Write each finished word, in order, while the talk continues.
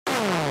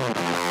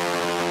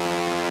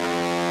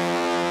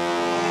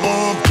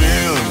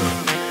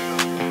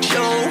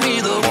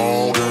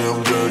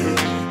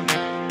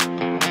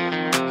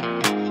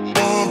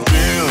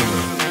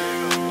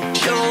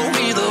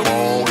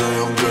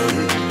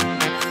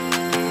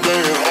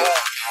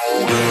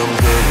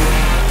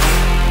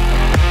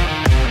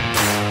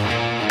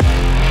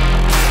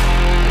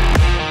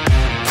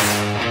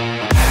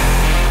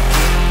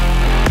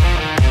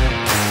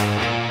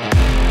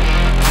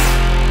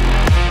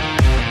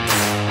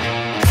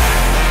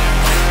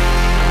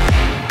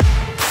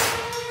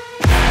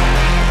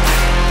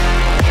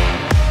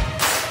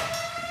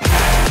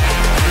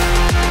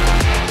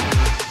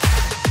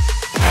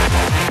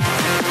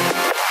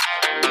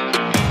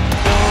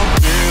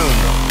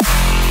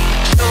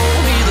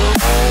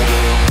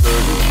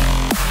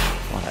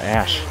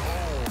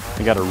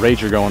We got a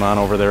rager going on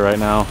over there right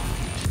now.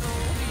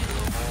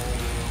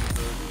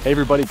 Hey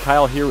everybody,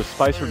 Kyle here with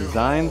Spicer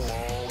Designs.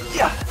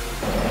 Yeah!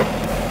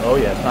 Oh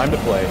yeah, time to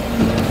play.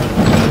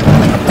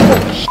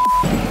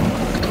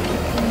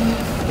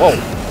 Whoa,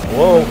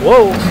 whoa,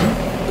 whoa!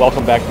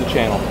 Welcome back to the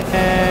channel.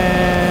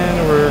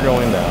 And we're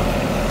going down.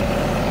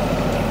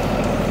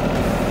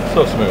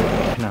 So smooth.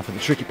 Now for the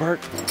tricky part.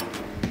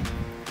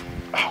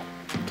 Oh,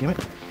 damn it.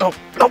 Oh,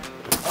 no!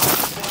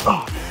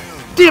 Oh,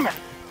 damn it!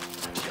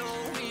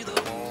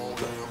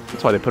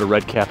 That's why they put a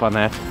red cap on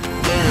that.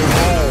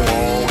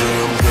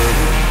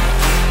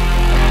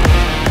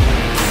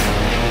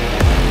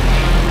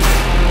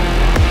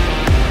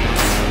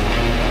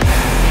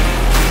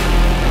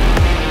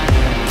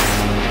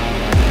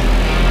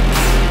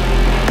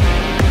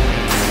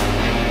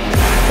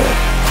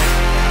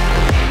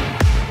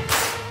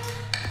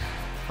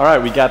 All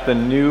right, we got the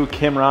new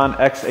Kymron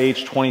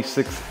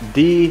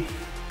XH26D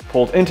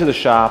pulled into the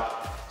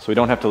shop so we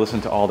don't have to listen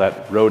to all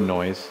that road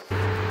noise.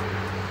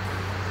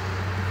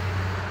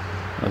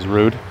 That was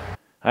rude.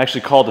 I actually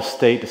called the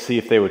state to see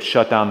if they would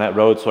shut down that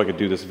road so I could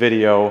do this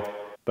video,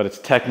 but it's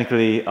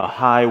technically a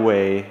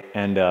highway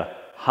and a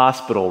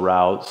hospital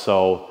route,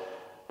 so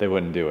they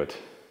wouldn't do it.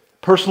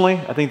 Personally,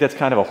 I think that's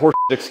kind of a horse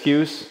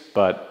excuse,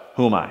 but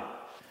who am I?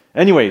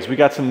 Anyways, we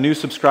got some new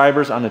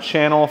subscribers on the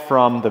channel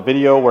from the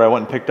video where I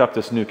went and picked up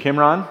this new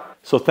Kymron.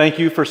 So thank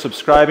you for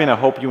subscribing. I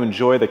hope you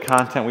enjoy the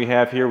content we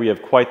have here. We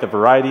have quite the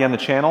variety on the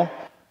channel,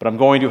 but I'm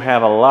going to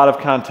have a lot of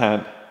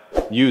content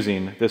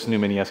using this new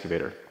mini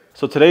excavator.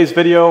 So today's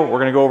video, we're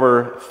gonna go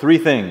over 3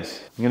 things.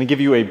 I'm gonna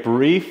give you a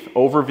brief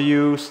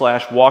overview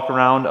 / walk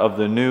around of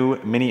the new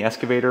mini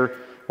excavator.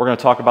 We're gonna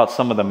talk about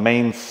some of the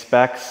main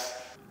specs,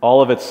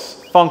 all of its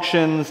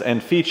functions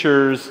and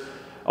features,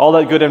 all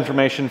that good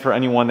information for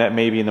anyone that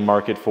may be in the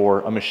market for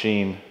a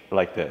machine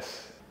like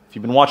this. If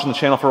you've been watching the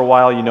channel for a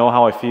while, you know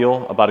how I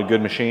feel about a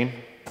good machine.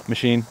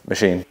 Machine,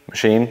 machine,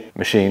 machine,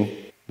 machine,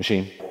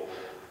 machine,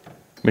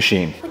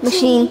 machine.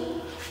 Machine.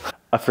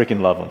 I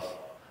freaking love them.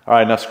 All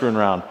right, enough screwing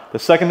around. The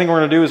second thing we're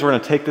gonna do is we're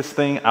gonna take this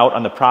thing out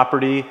on the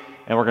property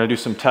and we're gonna do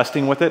some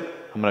testing with it.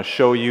 I'm gonna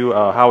show you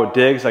how it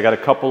digs. I got a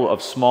couple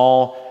of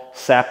small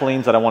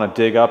saplings that I wanna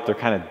dig up. They're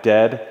kind of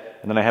dead.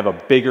 And then I have a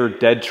bigger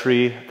dead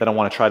tree that I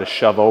want to try to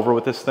shove over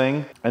with this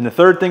thing. And the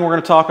third thing we're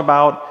going to talk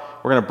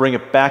about, we're going to bring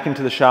it back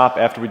into the shop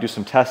after we do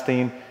some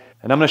testing.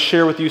 And I'm going to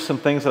share with you some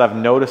things that I've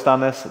noticed on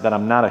this that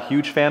I'm not a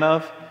huge fan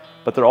of,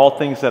 but they're all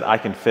things that I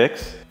can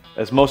fix.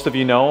 As most of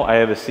you know, I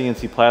have a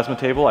CNC plasma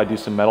table. I do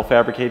some metal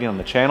fabricating on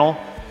the channel.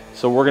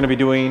 So we're going to be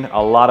doing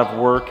a lot of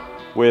work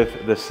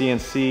with the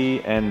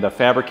CNC and the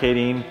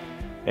fabricating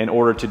in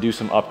order to do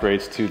some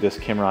upgrades to this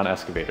Kymron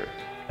excavator.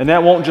 And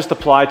that won't just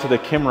apply to the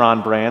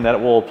Kymron brand, that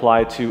will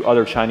apply to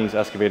other Chinese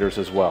excavators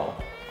as well.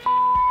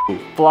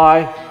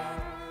 Fly,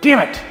 damn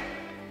it!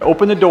 I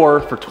opened the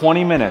door for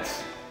 20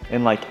 minutes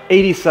and like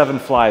 87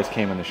 flies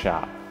came in the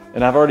shop.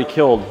 And I've already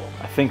killed,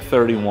 I think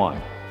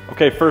 31.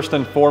 Okay, first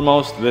and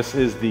foremost, this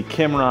is the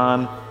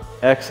Kymron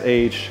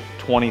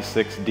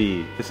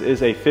XH26D. This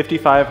is a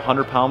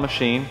 5,500 pound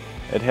machine.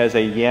 It has a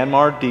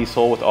Yanmar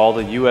diesel with all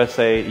the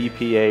USA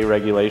EPA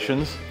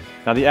regulations.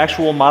 Now the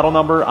actual model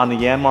number on the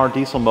Yanmar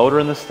diesel motor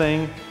in this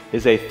thing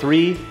is a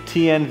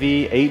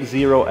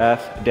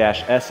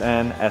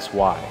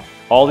 3TNV80F-SNSY.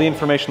 All the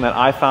information that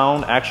I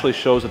found actually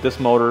shows that this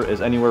motor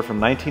is anywhere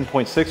from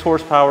 19.6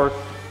 horsepower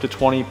to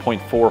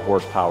 20.4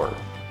 horsepower.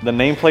 The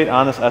nameplate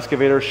on this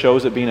excavator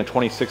shows it being a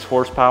 26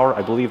 horsepower.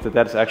 I believe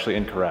that is actually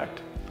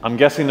incorrect. I'm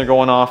guessing they're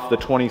going off the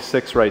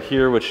 26 right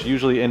here, which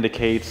usually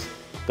indicates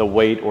the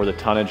weight or the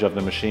tonnage of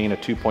the machine, a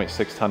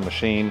 2.6 ton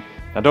machine.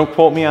 Now don't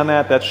quote me on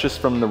that, that's just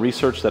from the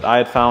research that I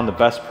had found. The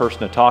best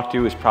person to talk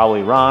to is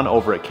probably Ron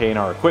over at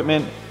K&R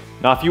Equipment.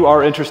 Now if you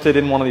are interested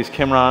in one of these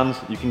Kymrons,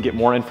 you can get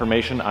more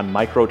information on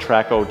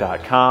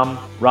microtraco.com.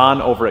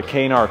 Ron over at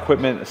K&R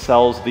Equipment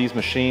sells these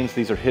machines.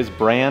 These are his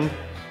brand,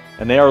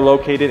 and they are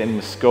located in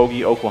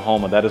Muskogee,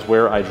 Oklahoma. That is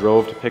where I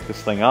drove to pick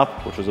this thing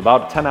up, which was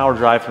about a 10-hour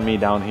drive for me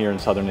down here in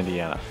southern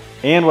Indiana.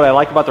 And what I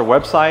like about their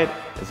website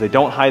is they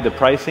don't hide the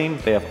pricing.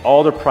 They have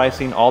all their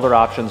pricing, all their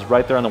options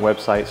right there on the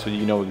website so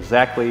you know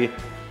exactly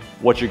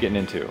what you're getting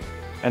into.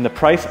 And the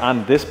price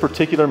on this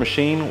particular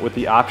machine with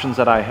the options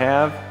that I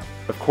have,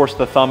 of course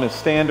the thumb is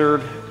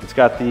standard, it's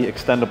got the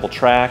extendable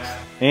tracks,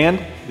 and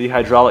the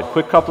hydraulic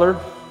quick coupler,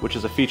 which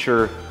is a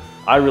feature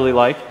I really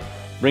like,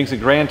 brings a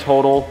grand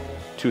total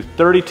to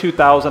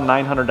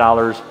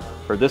 $32,900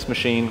 for this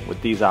machine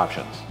with these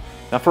options.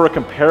 Now for a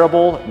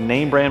comparable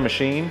name brand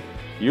machine,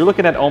 you're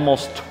looking at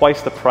almost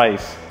twice the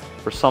price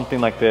for something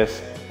like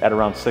this at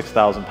around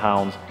 6,000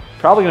 pounds.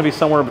 Probably gonna be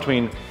somewhere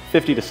between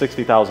 $50,000 to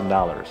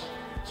 $60,000.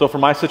 So for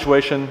my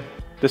situation,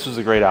 this was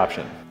a great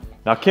option.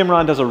 Now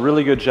Kymron does a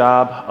really good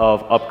job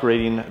of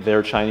upgrading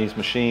their Chinese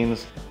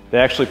machines. They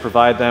actually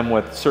provide them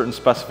with certain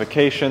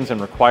specifications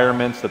and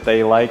requirements that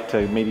they like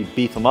to maybe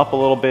beef them up a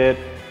little bit,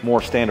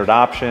 more standard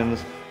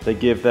options. They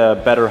give the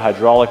better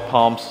hydraulic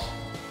pumps,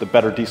 the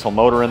better diesel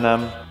motor in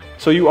them.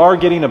 So you are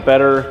getting a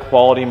better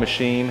quality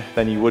machine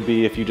than you would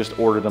be if you just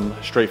ordered them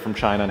straight from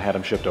China and had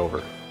them shipped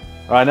over.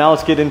 All right, now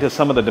let's get into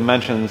some of the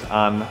dimensions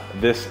on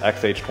this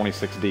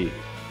XH26D.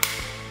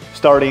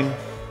 Starting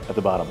at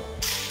the bottom.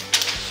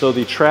 So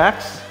the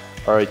tracks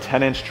are a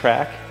 10-inch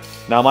track.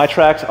 Now my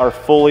tracks are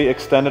fully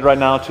extended right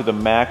now to the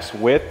max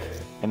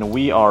width, and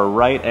we are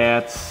right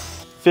at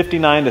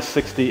 59 to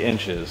 60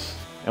 inches.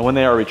 And when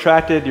they are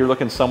retracted, you're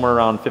looking somewhere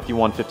around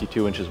 51,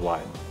 52 inches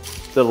wide.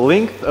 The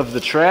length of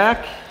the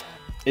track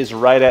is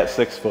right at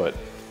 6 foot.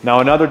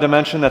 Now another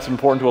dimension that's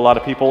important to a lot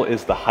of people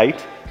is the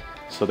height,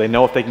 so they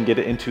know if they can get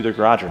it into their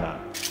garage or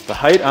not. The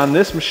height on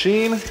this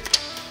machine,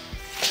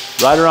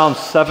 right around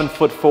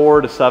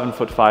 7'4" to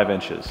 7'5"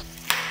 inches.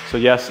 So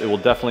yes, it will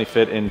definitely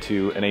fit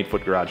into an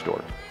 8-foot garage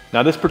door.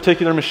 Now this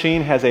particular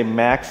machine has a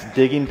max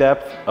digging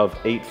depth of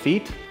 8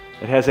 feet.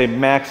 It has a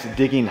max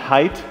digging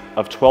height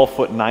of 12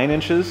 foot 9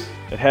 inches.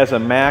 It has a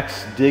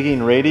max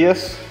digging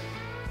radius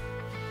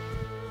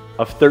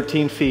of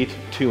 13 feet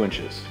 2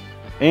 inches.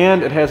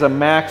 And it has a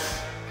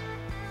max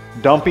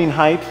dumping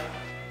height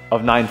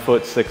of 9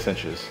 foot 6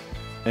 inches.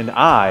 And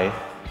I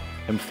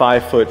am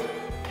 5 foot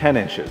 10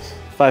 inches.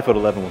 5 foot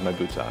 11 with my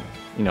boots on.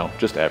 You know,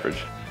 just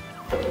average.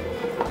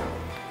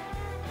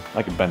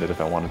 I can bend it if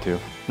I wanted to.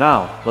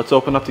 Now, let's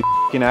open up the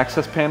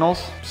access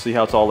panels, see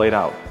how it's all laid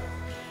out.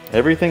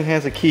 Everything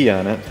has a key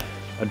on it,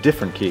 a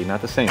different key,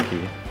 not the same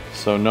key.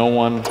 So no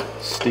one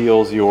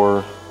steals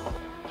your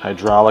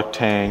hydraulic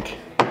tank,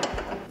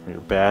 or your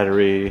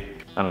battery.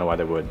 I don't know why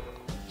they would.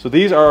 So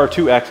these are our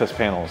 2 access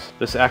panels.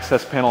 This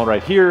access panel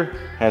right here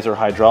has our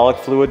hydraulic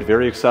fluid,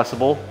 very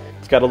accessible.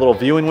 It's got a little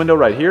viewing window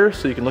right here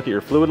so you can look at your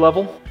fluid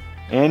level.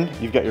 And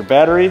you've got your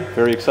battery,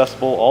 very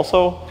accessible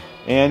also,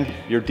 and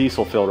your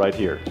diesel fill right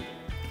here.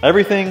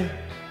 Everything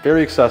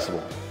very accessible.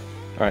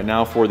 All right,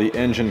 now for the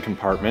engine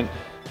compartment.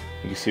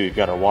 You can see we've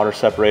got our water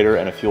separator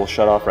and a fuel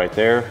shutoff right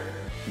there.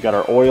 We've got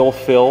our oil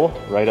fill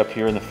right up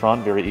here in the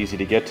front, very easy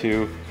to get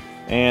to.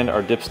 And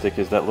our dipstick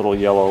is that little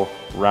yellow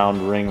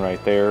round ring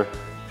right there.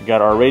 We've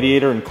got our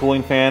radiator and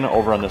cooling fan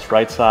over on this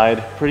right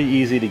side. Pretty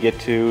easy to get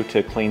to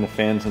clean the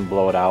fins and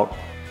blow it out.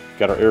 We've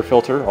got our air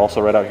filter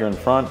also right out here in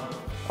front.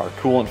 Our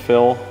coolant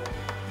fill,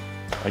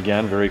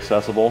 again, very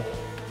accessible.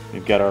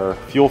 We've got our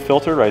fuel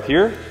filter right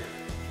here.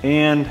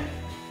 And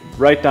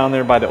right down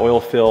there by the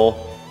oil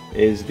fill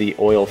is the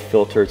oil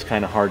filter. It's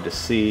kind of hard to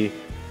see.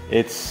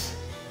 It's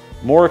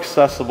more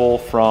accessible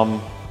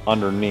from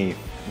underneath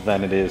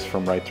than it is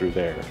from right through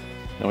there.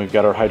 Then we've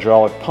got our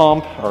hydraulic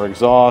pump, our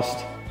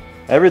exhaust.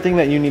 Everything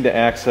that you need to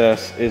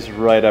access is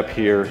right up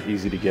here,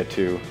 easy to get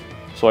to.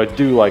 So I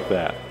do like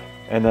that.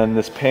 And then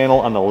this panel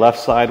on the left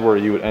side where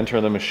you would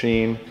enter the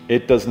machine,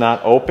 it does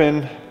not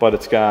open, but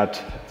it's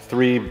got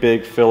 3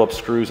 big Phillips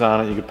screws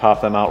on it. You could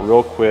pop them out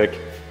real quick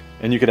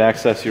and you could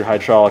access your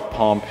hydraulic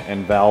pump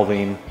and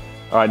valving.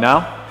 All right,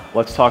 now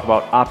let's talk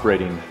about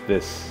operating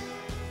this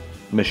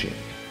machine.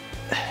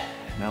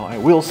 Now I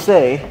will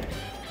say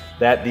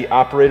that the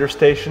operator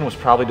station was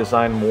probably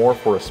designed more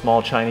for a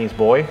small Chinese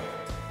boy.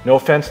 No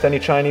offense to any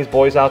Chinese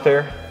boys out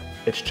there,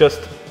 it's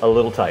just a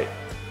little tight.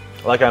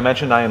 Like I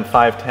mentioned, I am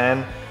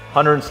 5'10",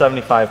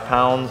 175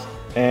 pounds,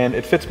 and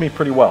it fits me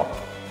pretty well.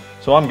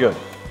 So I'm good.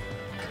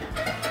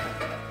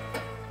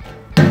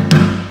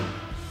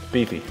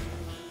 Beefy.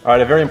 All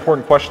right, a very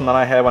important question that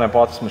I had when I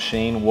bought this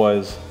machine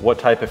was, what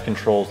type of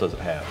controls does it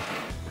have?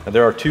 Now,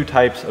 there are 2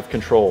 types of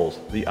controls,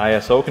 the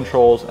ISO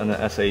controls and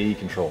the SAE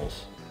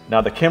controls.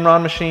 Now the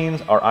Kymron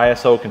machines are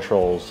ISO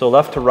controls. So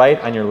left to right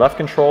on your left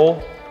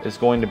control is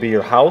going to be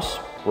your house,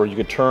 where you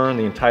could turn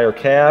the entire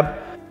cab,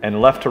 and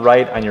left to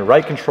right on your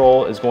right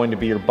control is going to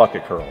be your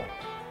bucket curl.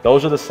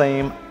 Those are the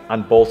same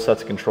on both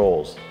sets of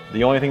controls.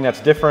 The only thing that's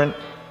different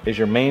is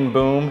your main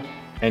boom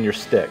and your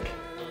stick.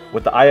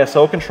 With the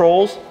ISO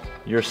controls,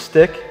 your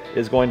stick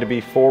is going to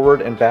be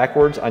forward and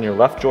backwards on your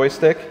left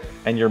joystick,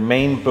 and your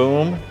main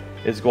boom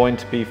is going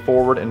to be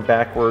forward and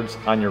backwards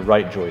on your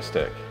right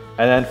joystick.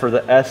 And then for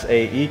the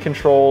SAE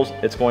controls,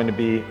 it's going to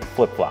be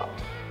flip-flop.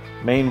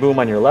 Main boom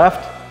on your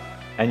left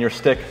and your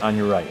stick on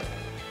your right.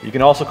 You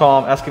can also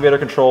call them Excavator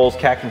controls,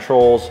 cat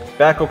controls,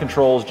 backhoe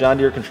controls, John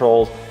Deere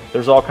controls.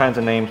 There's all kinds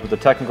of names, but the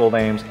technical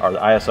names are the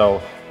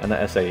ISO and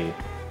the SAE.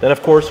 Then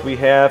of course we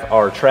have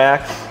our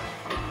tracks,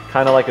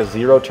 kind of like a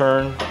 0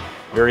 turn,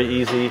 very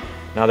easy.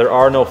 Now there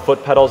are no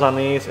foot pedals on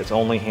these, it's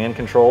only hand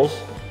controls.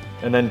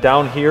 And then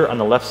down here on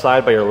the left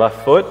side by your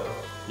left foot,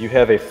 you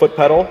have a foot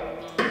pedal.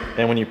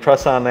 And when you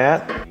press on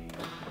that,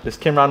 this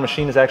Kymron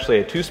machine is actually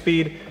a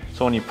 2-speed,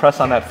 so when you press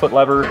on that foot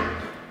lever,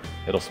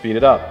 it'll speed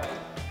it up.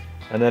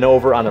 And then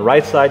over on the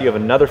right side, you have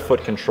another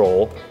foot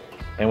control.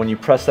 And when you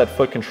press that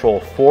foot control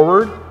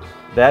forward,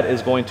 that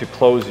is going to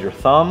close your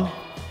thumb.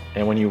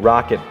 And when you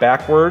rock it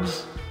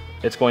backwards,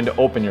 it's going to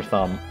open your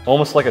thumb.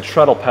 Almost like a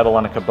treadle pedal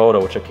on a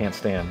Kubota, which I can't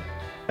stand.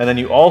 And then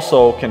you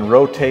also can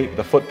rotate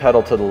the foot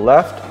pedal to the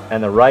left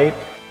and the right.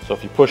 So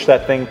if you push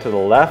that thing to the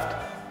left,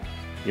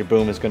 your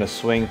boom is going to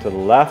swing to the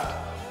left.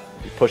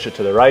 If you push it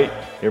to the right,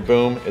 your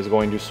boom is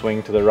going to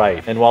swing to the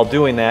right. And while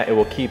doing that, it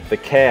will keep the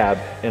cab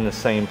in the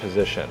same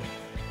position,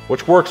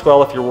 which works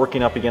well if you're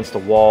working up against a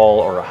wall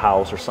or a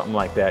house or something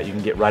like that. You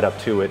can get right up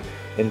to it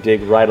and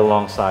dig right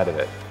alongside of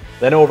it.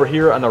 Then over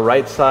here on the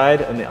right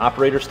side in the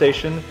operator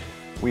station,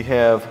 we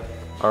have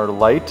our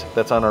light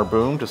that's on our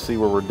boom to see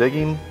where we're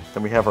digging.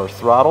 Then we have our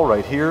throttle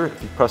right here.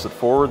 If you press it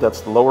forward,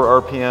 that's the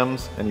lower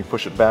RPMs, and you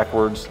push it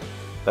backwards,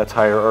 that's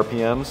higher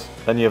RPMs.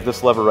 Then you have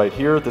this lever right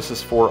here. This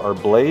is for our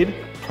blade.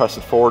 Press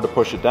it forward to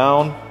push it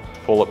down,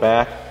 pull it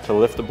back to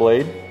lift the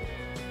blade.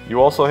 You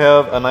also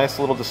have a nice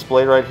little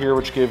display right here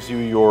which gives you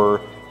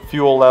your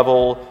fuel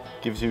level,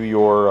 gives you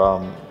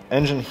your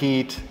engine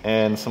heat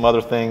and some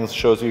other things,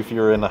 shows you if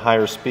you're in a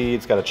higher speed,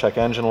 it's got a check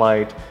engine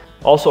light.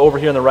 Also over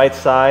here on the right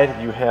side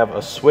you have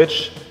a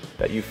switch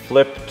that you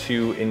flip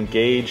to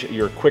engage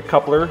your quick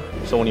coupler.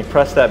 So when you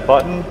press that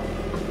button,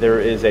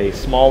 there is a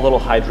small little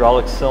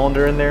hydraulic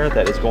cylinder in there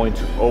that is going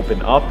to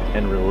open up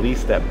and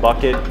release that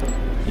bucket.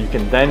 You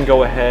can then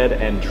go ahead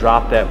and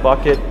drop that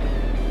bucket,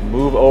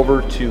 move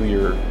over to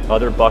your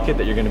other bucket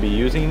that you're going to be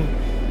using,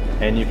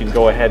 and you can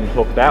go ahead and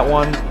hook that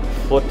one,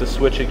 flip the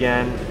switch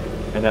again,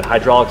 and that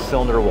hydraulic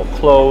cylinder will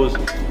close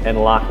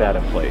and lock that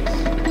in place.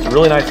 It's a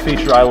really nice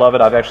feature. I love it.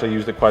 I've actually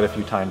used it quite a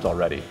few times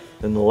already.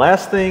 Then the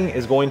last thing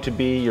is going to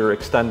be your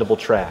extendable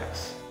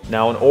tracks.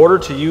 Now in order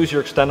to use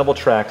your extendable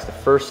tracks, the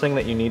first thing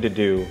that you need to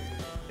do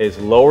is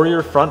lower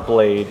your front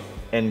blade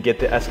and get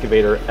the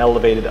excavator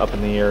elevated up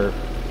in the air.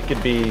 It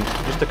could be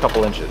just a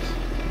couple inches.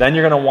 Then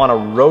you're going to want to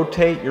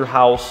rotate your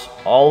house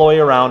all the way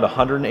around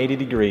 180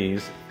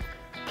 degrees,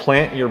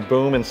 plant your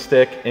boom and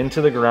stick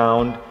into the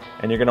ground,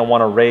 and you're going to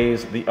want to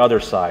raise the other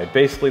side.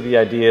 Basically the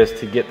idea is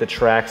to get the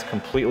tracks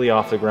completely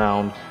off the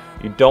ground.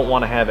 You don't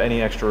want to have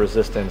any extra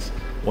resistance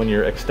when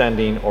you're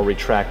extending or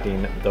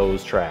retracting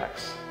those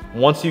tracks.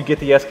 Once you get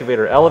the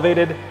excavator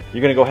elevated,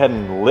 you're going to go ahead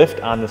and lift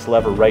on this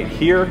lever right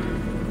here.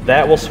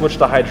 That will switch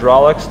the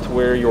hydraulics to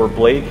where your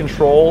blade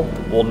control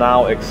will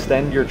now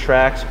extend your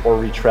tracks or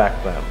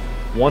retract them.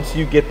 Once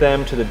you get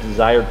them to the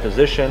desired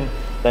position,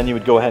 then you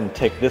would go ahead and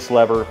take this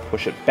lever,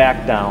 push it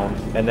back down,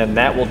 and then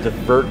that will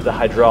divert the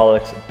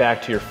hydraulics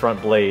back to your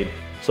front blade.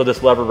 So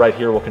this lever right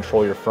here will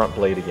control your front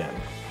blade again.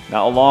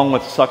 Now, along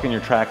with sucking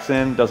your tracks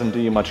in, doesn't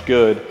do you much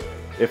good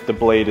if the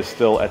blade is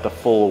still at the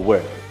full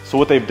width. So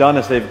what they've done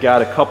is they've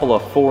got a couple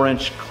of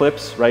 4-inch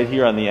clips right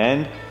here on the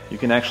end. You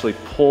can actually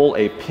pull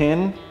a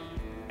pin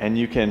and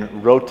you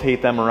can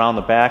rotate them around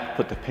the back,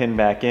 put the pin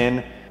back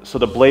in, so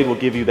the blade will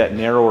give you that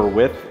narrower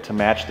width to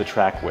match the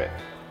track width.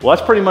 Well,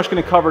 that's pretty much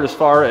going to cover it as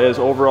far as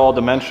overall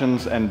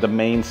dimensions and the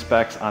main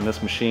specs on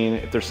this machine.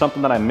 If there's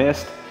something that I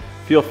missed,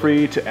 feel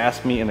free to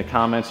ask me in the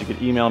comments. You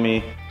could email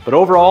me. But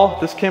overall,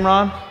 this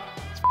Kymron,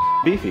 it's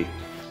beefy,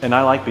 and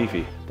I like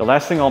beefy. The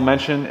last thing I'll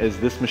mention is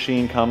this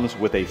machine comes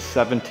with a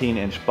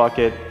 17-inch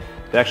bucket.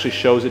 It actually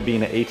shows it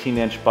being an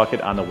 18-inch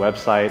bucket on the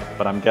website,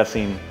 but I'm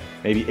guessing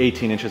maybe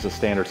 18 inches is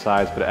standard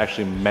size, but it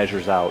actually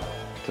measures out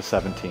to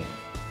 17.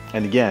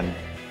 And again,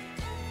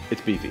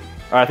 it's beefy.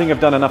 All right, I think I've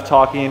done enough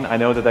talking. I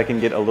know that that can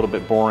get a little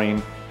bit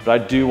boring, but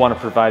I do want to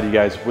provide you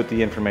guys with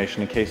the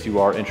information in case you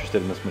are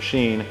interested in this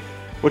machine,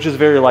 which is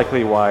very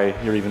likely why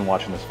you're even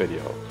watching this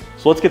video.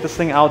 So let's get this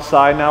thing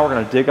outside now. We're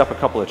going to dig up a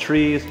couple of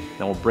trees,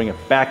 then we'll bring it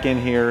back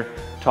in here,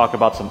 talk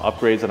about some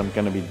upgrades that I'm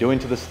going to be doing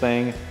to this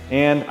thing,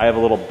 and I have a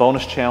little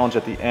bonus challenge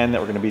at the end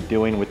that we're going to be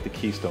doing with the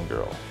Keystone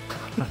Girl.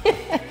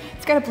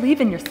 It's got to believe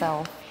in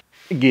yourself.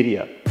 Giddy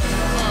up.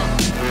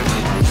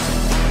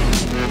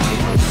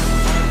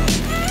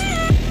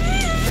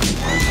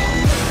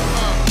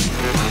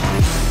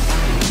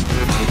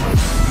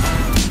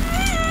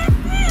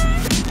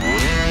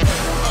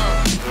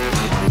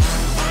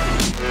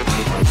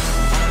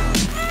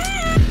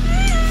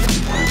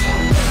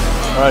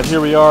 All right,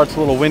 here we are. It's a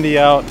little windy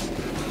out.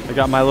 I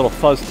got my little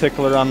fuzz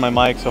tickler on my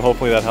mic, so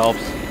hopefully that helps.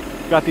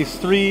 Got these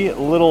 3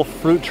 little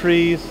fruit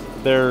trees.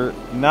 They're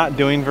not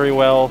doing very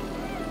well,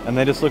 and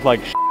they just look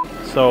like shit.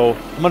 So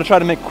I'm gonna try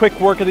to make quick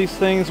work of these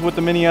things with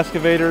the mini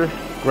excavator,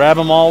 grab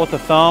them all with the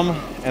thumb,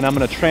 and I'm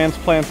gonna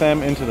transplant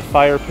them into the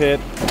fire pit.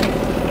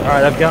 All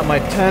right, I've got my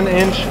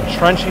 10-inch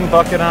trenching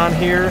bucket on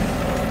here,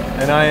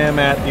 and I am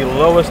at the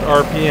lowest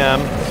RPM.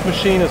 This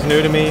machine is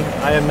new to me.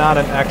 I am not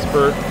an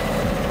expert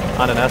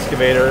on an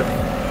excavator,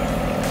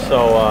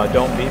 so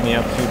don't beat me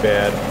up too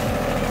bad.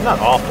 It's not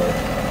awful.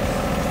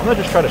 I'm gonna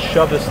just try to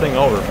shove this thing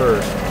over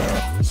first.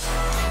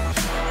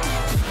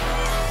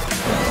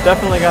 It's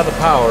definitely got the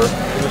power.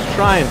 It was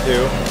trying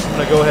to. I'm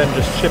gonna go ahead and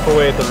just chip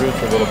away at the roots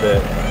a little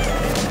bit.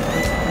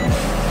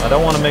 I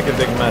don't want to make a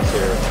big mess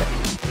here.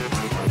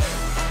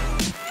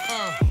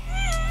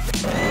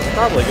 It's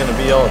probably gonna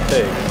be all it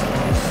takes.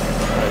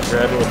 Alright,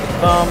 grab it with the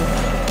thumb.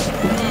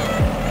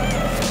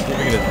 See if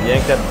we can just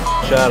yank that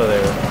out of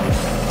there.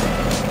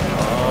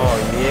 Oh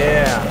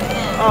yeah.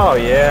 Oh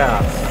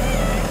yeah.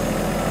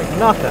 Like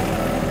nothing.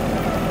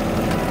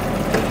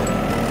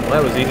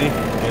 Well, that was easy.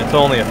 I mean, it's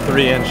only a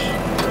 3-inch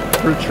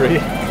fruit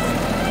tree.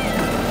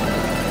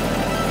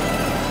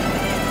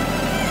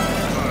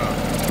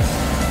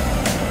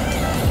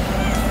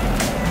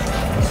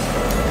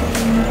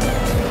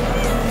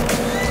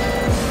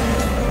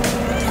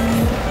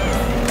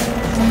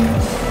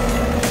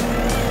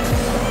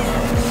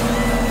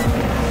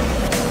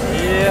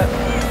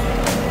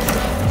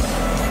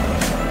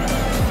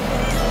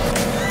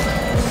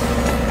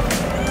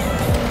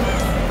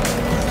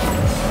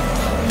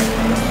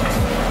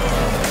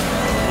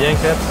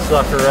 yank that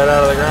sucker right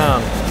out of the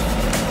ground.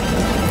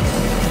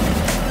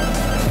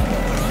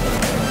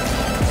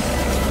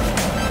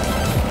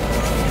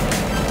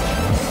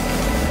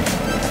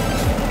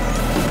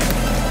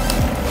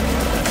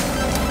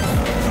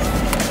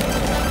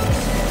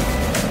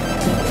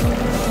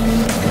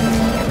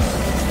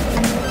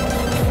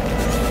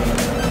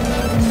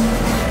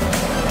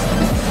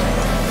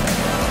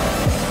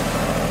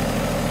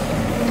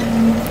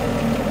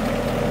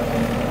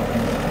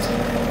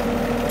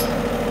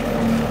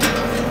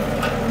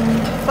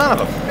 Son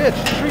of a bitch,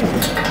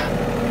 trees.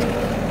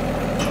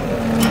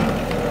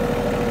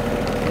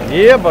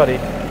 Yeah, buddy.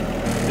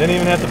 Didn't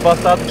even have to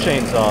bust out the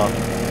chainsaw.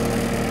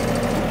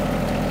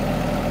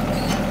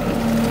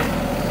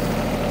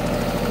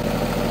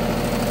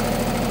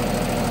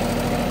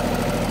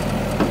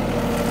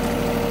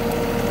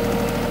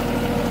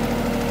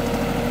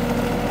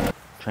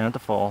 Try not to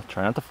fall,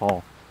 try not to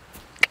fall.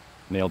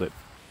 Nailed it.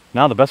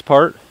 Now the best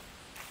part,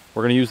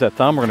 we're gonna use that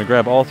thumb, we're gonna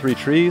grab all 3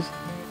 trees,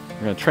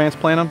 we're going to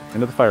transplant them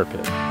into the fire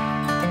pit.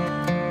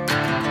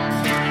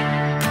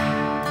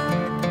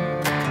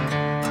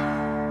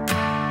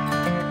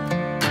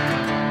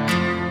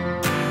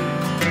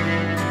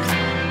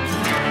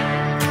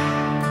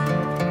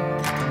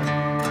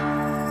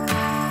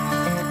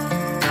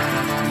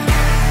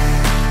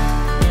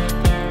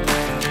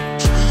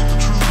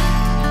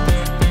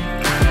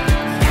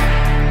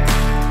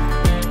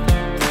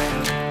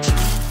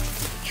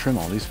 Trim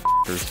all these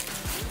f***ers.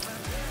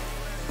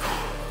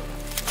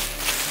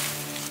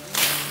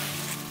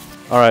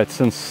 Alright,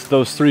 since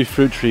those 3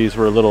 fruit trees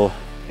were a little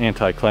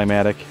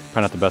anticlimactic,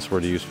 probably not the best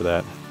word to use for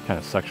that, kind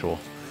of sexual,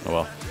 oh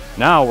well.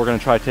 Now we're going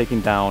to try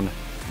taking down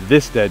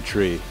this dead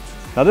tree.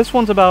 Now this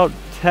one's about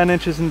 10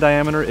 inches in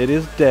diameter. It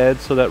is dead,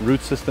 so that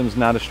root system's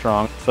not as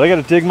strong. But I got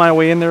to dig my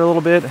way in there a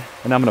little bit,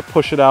 and I'm going to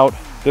push it out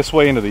this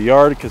way into the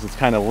yard because it's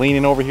kind of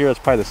leaning over here. That's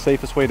probably the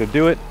safest way to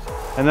do it.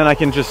 And then I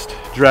can just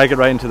drag it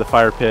right into the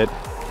fire pit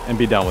and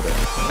be done with it.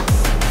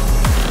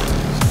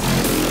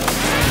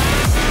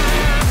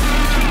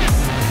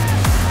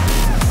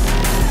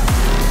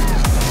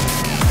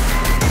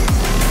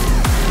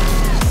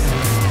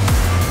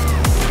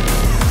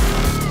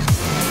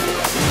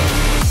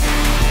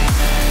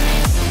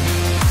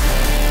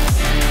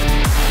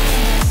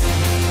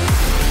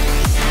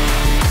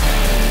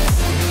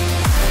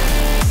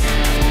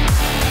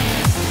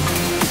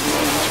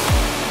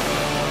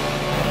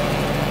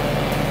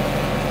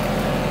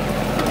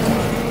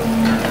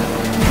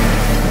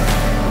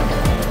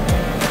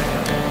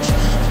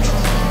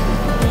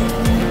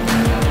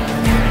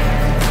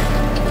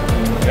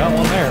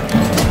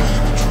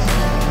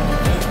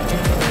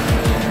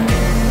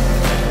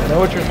 I know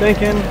what you're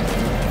thinking.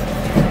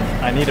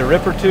 I need a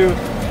ripper tooth.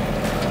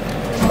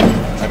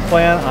 I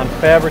plan on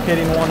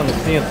fabricating one on the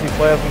CNC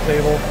plasma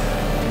table.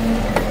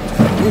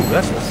 Ooh,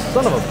 that's the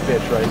son of a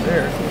bitch right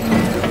there.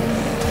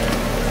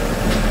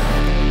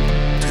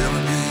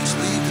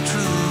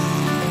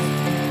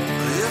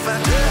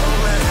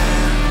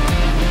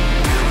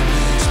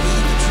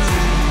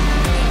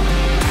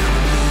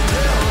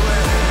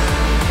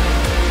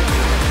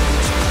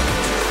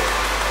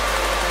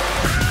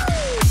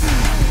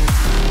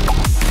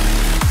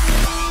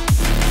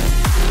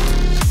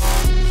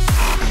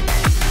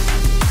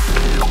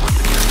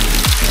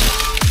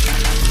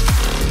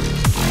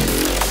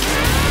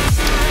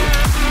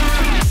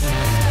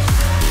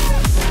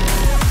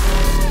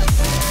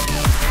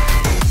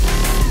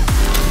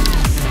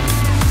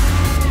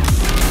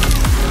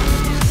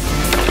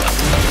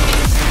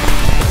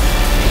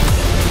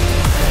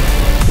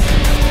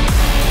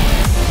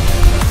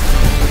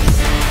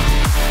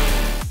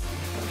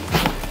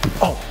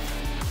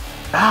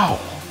 Ow!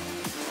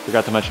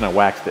 Forgot to mention I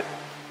waxed it.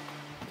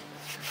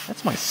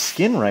 That's my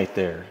skin right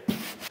there.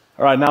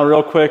 All right, now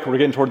real quick, we're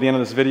getting toward the end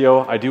of this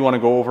video. I do want to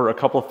go over a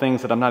couple of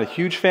things that I'm not a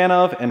huge fan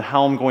of and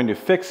how I'm going to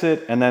fix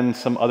it, and then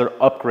some other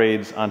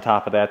upgrades on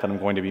top of that I'm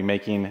going to be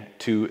making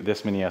to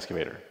this mini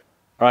excavator.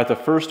 All right, the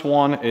first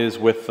one is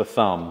with the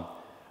thumb.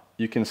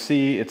 You can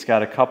see it's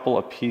got a couple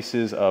of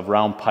pieces of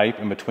round pipe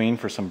in between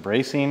for some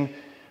bracing,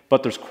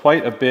 but there's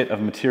quite a bit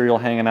of material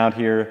hanging out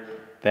here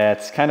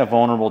that's kind of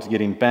vulnerable to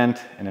getting bent,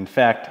 and in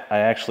fact, I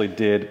actually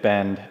did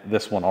bend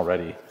this one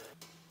already,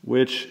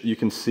 which you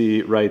can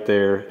see right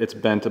there. It's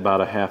bent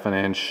about a ½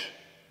 inch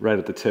right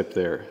at the tip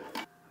there.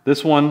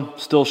 This one,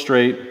 still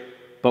straight,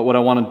 but what I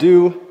want to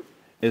do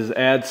is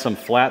add some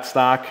flat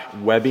stock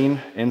webbing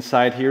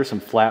inside here, some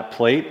flat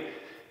plate,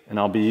 and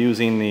I'll be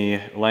using the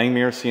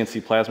Langmuir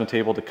CNC plasma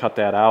table to cut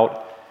that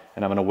out,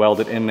 and I'm going to weld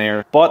it in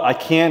there. But I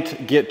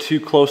can't get too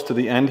close to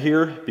the end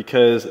here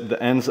because the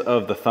ends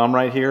of the thumb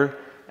right here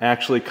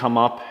actually come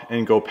up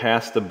and go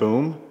past the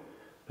boom.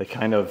 They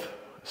kind of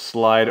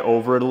slide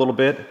over it a little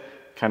bit,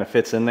 kind of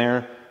fits in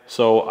there.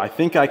 So I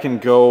think I can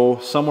go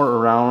somewhere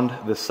around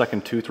this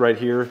second tooth right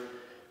here,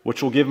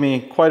 which will give me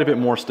quite a bit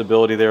more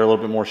stability there, a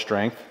little bit more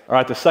strength. All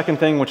right, the second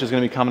thing, which is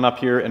going to be coming up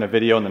here in a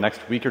video in the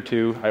next week or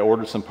two, I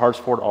ordered some parts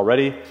for it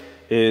already,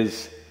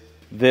 is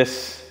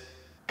this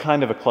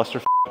kind of a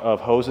cluster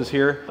of hoses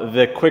here.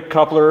 The quick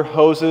coupler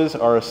hoses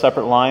are a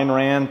separate line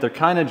ran. They're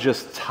kind of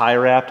just tie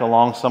wrapped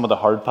along some of the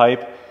hard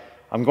pipe.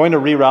 I'm going to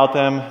reroute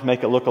them,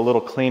 make it look a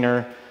little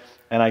cleaner.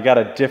 And I got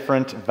a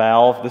different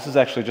valve. This is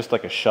actually just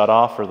like a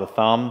shutoff for the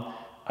thumb.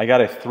 I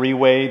got a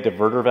 3-way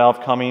diverter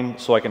valve coming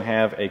so I can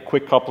have a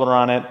quick coupler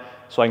on it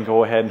so I can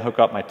go ahead and hook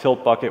up my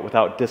tilt bucket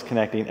without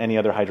disconnecting any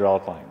other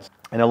hydraulic lines.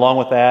 And along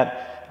with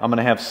that, I'm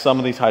gonna have some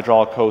of these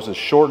hydraulic hoses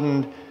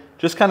shortened,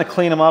 just kind of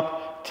clean them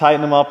up,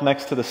 tighten them up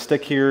next to the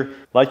stick here.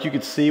 Like you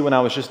could see when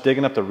I was just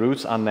digging up the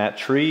roots on that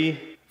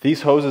tree,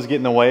 these hoses get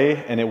in the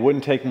way and it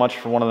wouldn't take much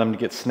for one of them to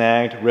get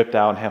snagged, ripped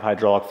out, and have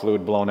hydraulic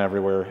fluid blown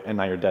everywhere, and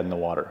now you're dead in the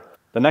water.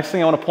 The next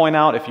thing I want to point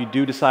out, if you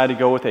do decide to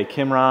go with a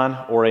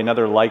Kymron or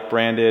another like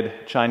branded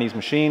Chinese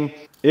machine,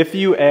 if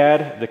you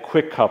add the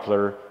quick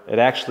coupler, it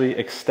actually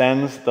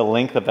extends the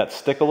length of that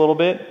stick a little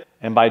bit.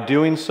 And by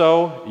doing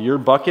so, your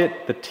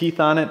bucket, the teeth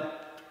on it,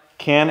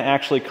 can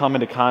actually come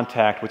into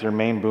contact with your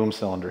main boom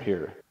cylinder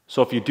here.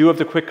 So if you do have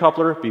the quick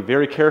coupler, be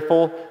very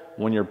careful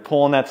when you're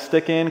pulling that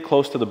stick in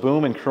close to the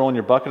boom and curling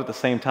your bucket at the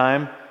same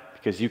time,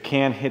 because you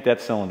can hit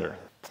that cylinder.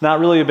 It's not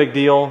really a big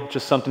deal,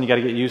 just something you got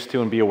to get used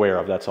to and be aware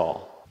of, that's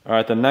all. All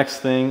right, the next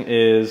thing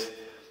is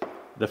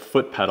the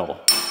foot pedal.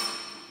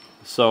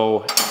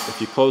 So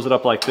if you close it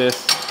up like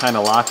this, it kind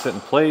of locks it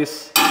in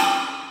place,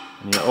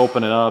 and you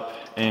open it up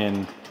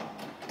and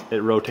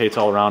it rotates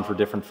all around for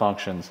different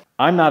functions.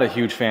 I'm not a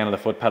huge fan of the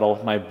foot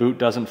pedal. My boot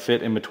doesn't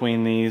fit in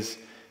between these,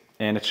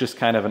 and it's just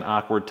kind of an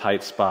awkward,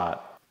 tight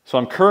spot. So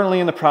I'm currently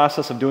in the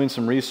process of doing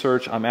some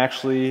research. I'm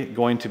actually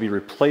going to be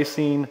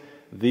replacing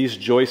these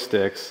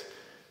joysticks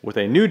with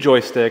a new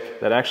joystick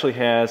that actually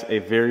has a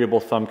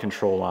variable thumb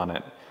control on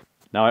it.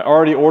 Now I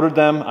already ordered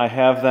them. I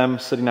have them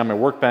sitting on my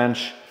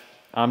workbench.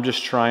 I'm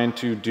just trying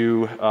to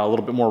do a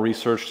little bit more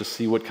research to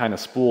see what kind of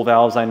spool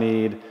valves I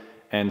need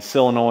and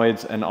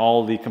solenoids and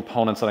all the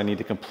components that I need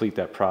to complete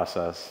that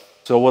process.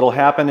 So what will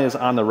happen is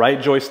on the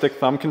right joystick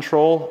thumb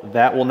control,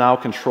 that will now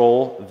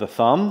control the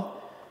thumb.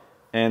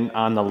 And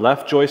on the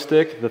left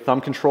joystick, the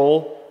thumb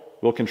control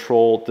will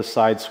control the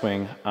side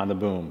swing on the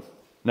boom.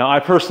 Now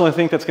I personally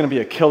think that's going to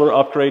be a killer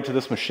upgrade to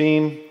this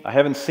machine. I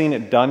haven't seen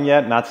it done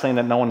yet, not saying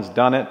that no one's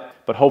done it.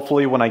 But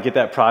hopefully when I get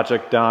that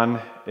project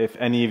done, if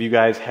any of you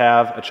guys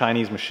have a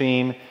Chinese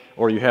machine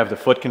or you have the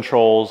foot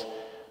controls,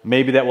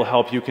 maybe that will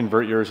help you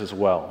convert yours as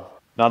well.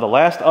 Now the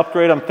last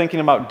upgrade I'm thinking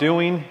about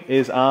doing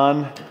is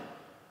on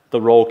the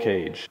roll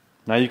cage.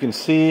 Now you can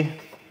see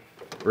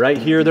right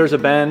here there's a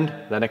bend,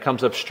 then it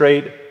comes up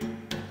straight,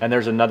 and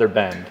there's another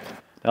bend.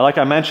 Now like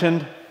I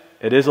mentioned,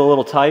 it is a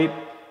little tight,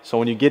 so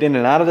when you get in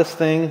and out of this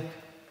thing,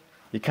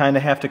 you kind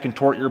of have to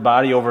contort your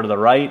body over to the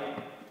right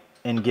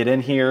and get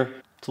in here.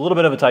 It's a little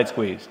bit of a tight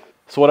squeeze.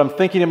 So what I'm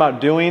thinking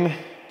about doing,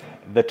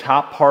 the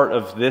top part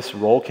of this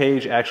roll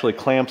cage actually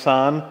clamps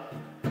on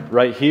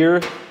right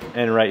here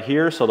and right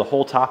here, so the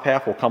whole top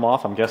half will come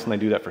off. I'm guessing they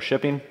do that for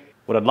shipping.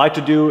 What I'd like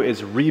to do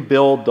is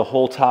rebuild the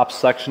whole top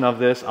section of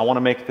this. I want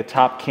to make the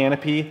top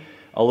canopy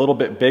a little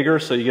bit bigger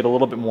so you get a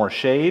little bit more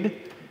shade.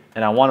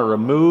 And I want to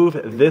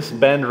remove this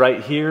bend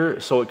right here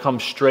so it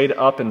comes straight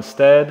up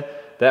instead.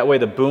 That way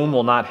the boom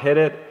will not hit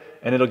it,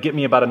 and it'll get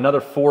me about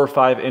another 4 or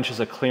 5 inches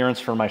of clearance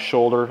from my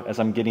shoulder as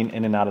I'm getting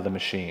in and out of the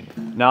machine.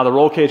 Now the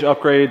roll cage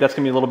upgrade, that's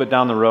gonna be a little bit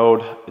down the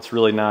road. It's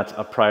really not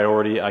a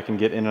priority. I can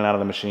get in and out of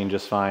the machine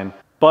just fine.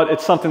 But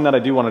it's something that I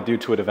do want to do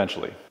to it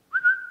eventually.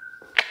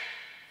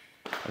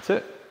 That's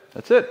it.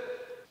 That's it.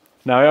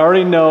 Now I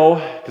already know,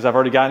 because I've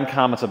already gotten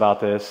comments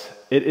about this,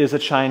 it is a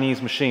Chinese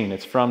machine.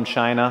 It's from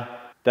China.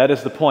 That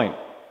is the point.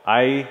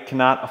 I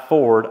cannot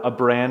afford a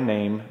brand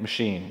name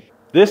machine.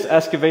 This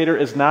excavator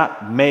is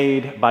not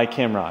made by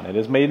Kymron. It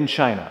is made in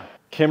China.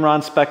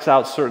 Kymron specs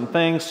out certain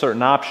things,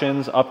 certain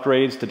options,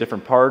 upgrades to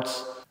different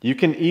parts. You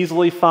can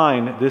easily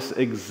find this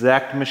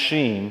exact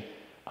machine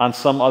on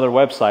some other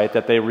website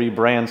that they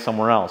rebrand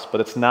somewhere else,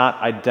 but it's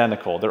not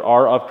identical. There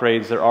are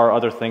upgrades, there are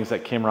other things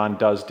that Kymron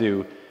does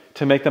do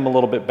to make them a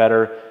little bit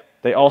better.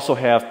 They also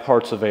have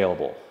parts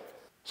available.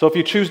 So if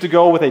you choose to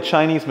go with a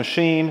Chinese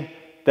machine,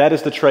 that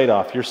is the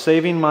trade-off. You're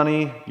saving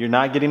money, you're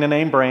not getting a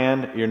name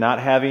brand, you're not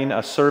having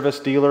a service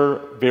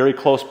dealer very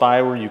close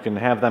by where you can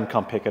have them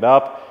come pick it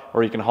up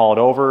or you can haul it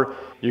over.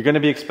 You're going to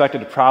be expected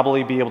to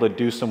probably be able to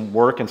do some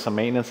work and some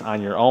maintenance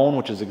on your own,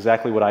 which is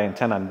exactly what I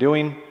intend on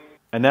doing.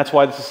 And that's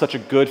why this is such a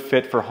good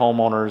fit for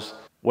homeowners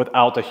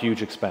without the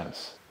huge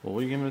expense. Well, what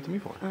are you giving it to me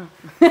for? Oh,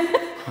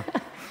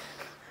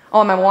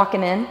 oh, am I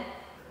walking in?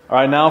 All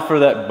right, now for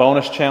that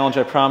bonus challenge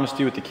I promised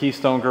you with the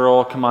Keystone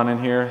Girl. Come on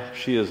in here.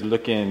 She is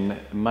looking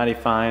mighty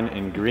fine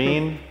in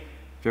green.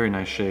 Very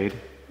nice shade.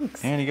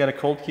 Thanks. And you got a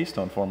cold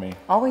Keystone for me.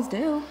 Always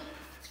do.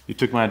 You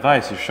took my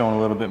advice. You're showing a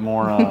little bit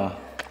more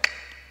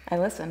I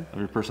listen. Of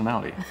your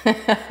personality.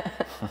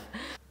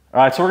 All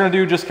right, so we're gonna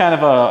do just kind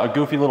of a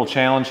goofy little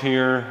challenge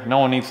here. No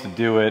one needs to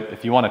do it.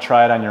 If you want to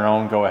try it on your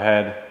own, go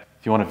ahead.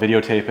 If you want to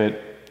videotape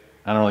it,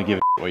 I don't really give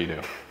a what you do.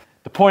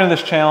 The point of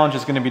this challenge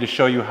is going to be to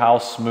show you how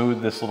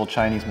smooth this little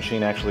Chinese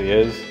machine actually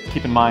is.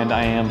 Keep in mind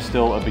I am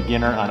still a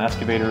beginner on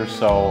excavators,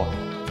 so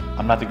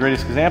I'm not the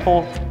greatest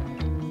example,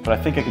 but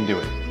I think I can do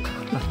it.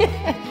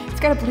 It's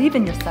gotta believe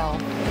in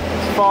yourself.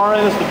 As far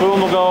in as the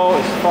boom will go,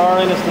 as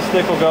far in as the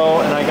stick will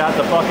go, and I got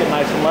the bucket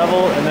nice and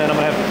level, and then I'm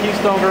gonna have the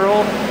Keystone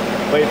Girl.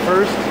 Wait,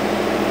 first,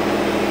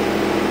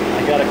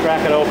 I gotta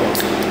crack it open.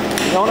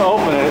 If you don't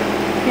open it,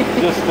 it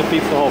just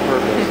defeats the whole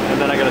purpose. And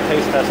then I gotta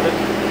taste test it.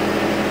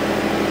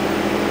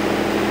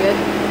 Good?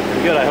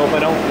 Pretty good, I hope I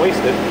don't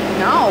waste it.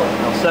 No.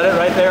 I'll set it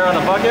right there on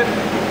the bucket.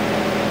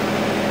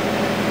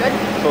 Good.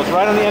 So it's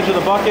right on the edge of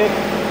the bucket.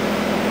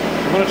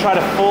 I'm gonna try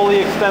to fully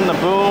extend the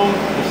boom,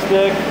 the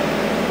stick,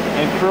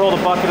 and curl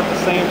the bucket at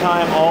the same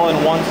time, all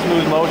in one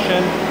smooth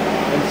motion,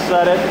 and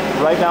set it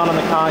right down on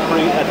the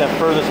concrete at that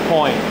furthest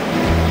point.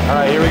 All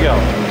right, here we go.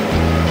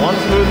 One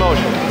smooth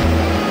motion,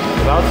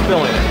 without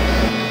spilling it.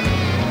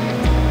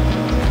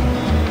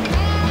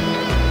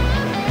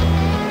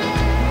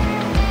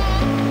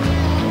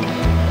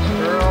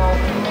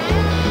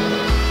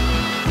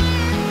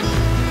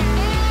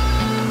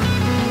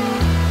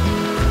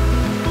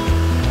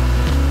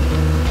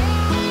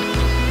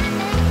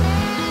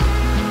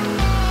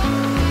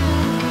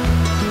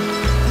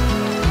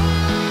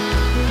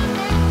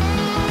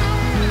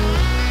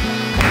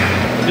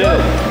 Did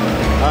it.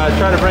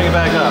 Try to bring it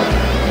back up.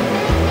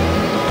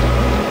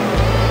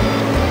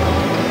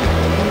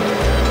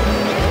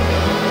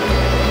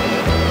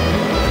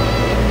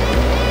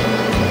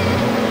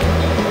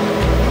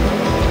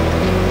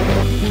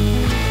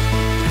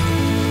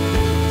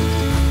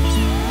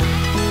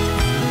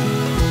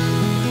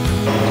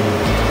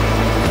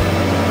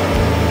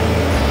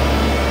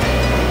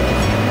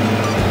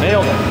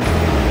 Nailed it.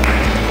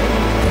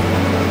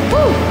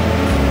 Woo!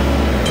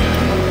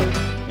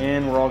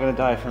 And we're all gonna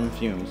die from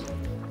fumes.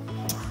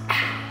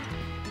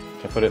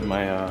 Can I put it in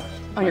my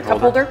On your cup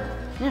holder?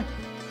 Yeah.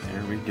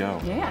 There we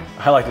go. Yeah.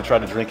 I like to try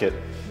to drink it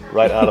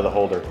right out of the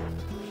holder.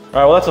 All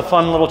right, well that's a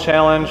fun little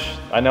challenge.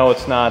 I know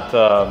it's not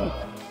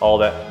all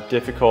that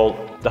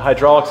difficult. The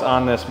hydraulics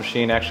on this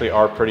machine actually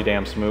are pretty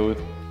damn smooth.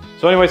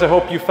 So anyways, I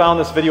hope you found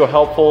this video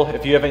helpful.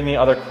 If you have any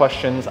other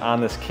questions on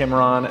this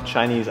Kymron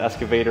Chinese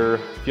excavator,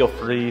 feel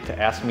free to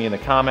ask me in the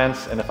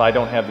comments. And if I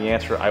don't have the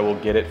answer, I will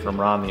get it from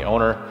Ron, the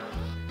owner.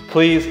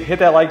 Please hit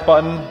that like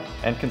button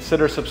and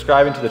consider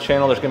subscribing to the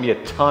channel. There's gonna be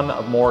a ton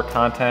of more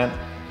content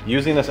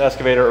using this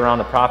excavator around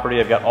the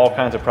property. I've got all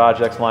kinds of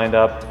projects lined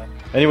up.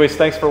 Anyways,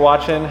 thanks for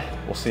watching.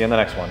 We'll see you in the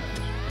next one.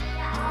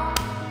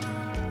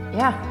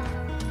 Yeah.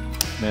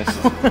 Miss.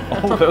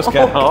 Oh, that was kind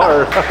of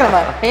hard. Kind of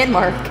a hand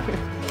mark.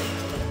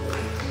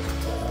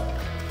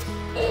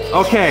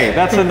 Okay,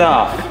 that's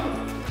enough.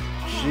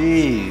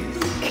 Jeez.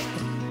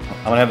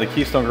 I'm gonna have the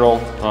Keystone Girl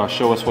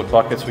show us what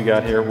buckets we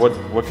got here.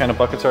 What kind of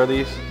buckets are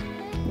these?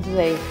 This is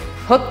a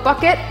hook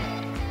bucket,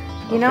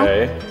 you know?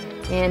 Okay.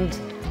 And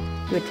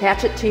you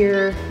attach it to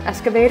your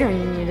excavator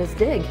and you just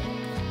dig.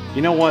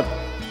 You know what?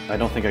 I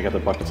don't think I got the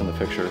buckets in the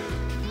picture.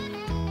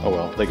 Oh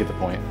well, they get the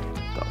point.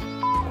 The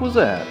f was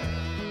that?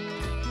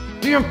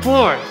 Damn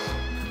floors!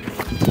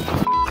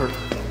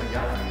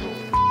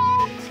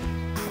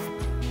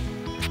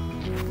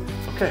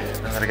 Okay,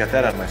 now that I got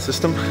that out of my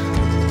system.